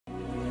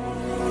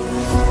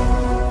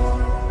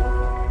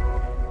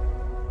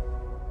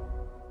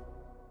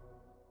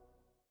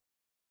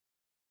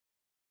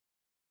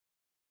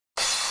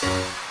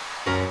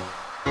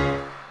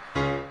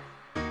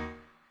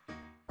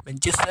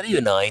Manchester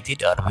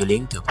United are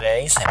willing to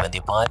pay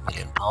 £75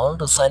 million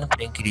to sign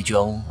Frenkie de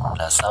Jong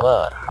last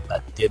summer, but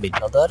the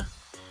midfielder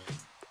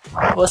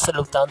was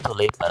reluctant to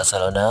leave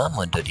Barcelona,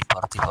 Mundo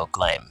Deportivo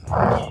claimed.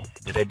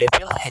 The Red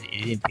Devil had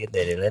identified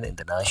the Netherlands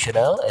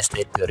international as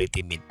their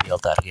priority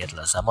midfield target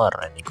last summer,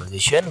 and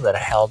negotiations were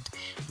held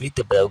with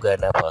the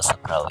Blaugrana for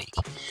several weeks.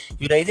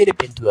 United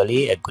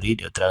eventually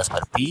agreed a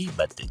transfer fee,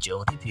 but De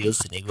Jong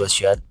refused to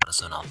negotiate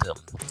personal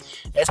terms.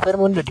 As per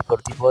Mundo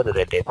Deportivo, the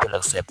Red Devil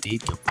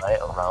accepted to pay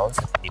around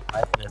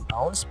 £75 million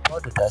for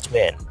the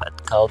Dutchman,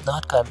 but could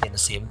not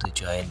convince him to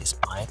join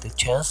despite the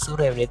chance to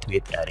reunite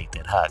with Erik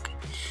ten Hag.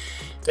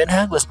 Ten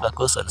Hag was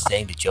focused on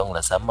staying De Jong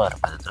last summer,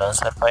 but the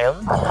transfer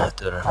failed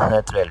to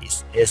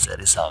naturalize. As a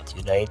result,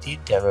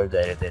 United turned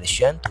their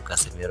attention to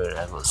Casemiro in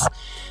August.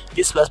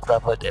 This was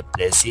probably a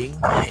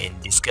blessing in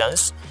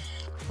disguise,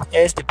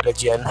 as the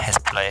Belgian has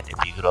played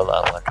a big role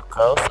over the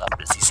course of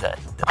the season.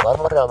 The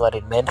former Real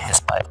Madrid man has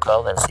 5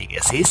 goals and 6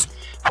 assists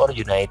for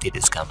United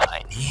this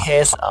campaign. He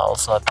has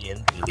also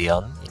been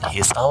brilliant in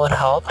his own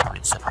half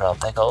with several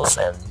tackles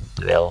and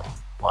 12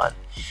 won.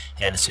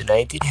 Hence,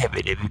 United have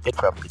benefited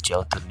from De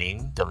Jong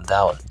turning them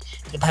down.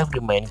 Ten Hag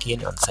remained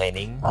keen on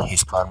signing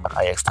his former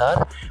Ajax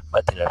star,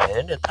 but in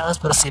opinion, the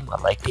transfer seemed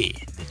unlikely.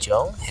 De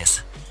Jong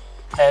has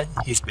had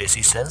his best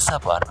season so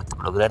far with the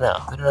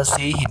Blaugrana. We do not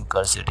see him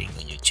considering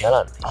a new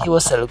challenge. He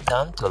was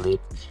reluctant to leave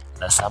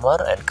last summer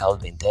and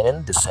could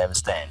maintain the same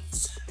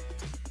stance.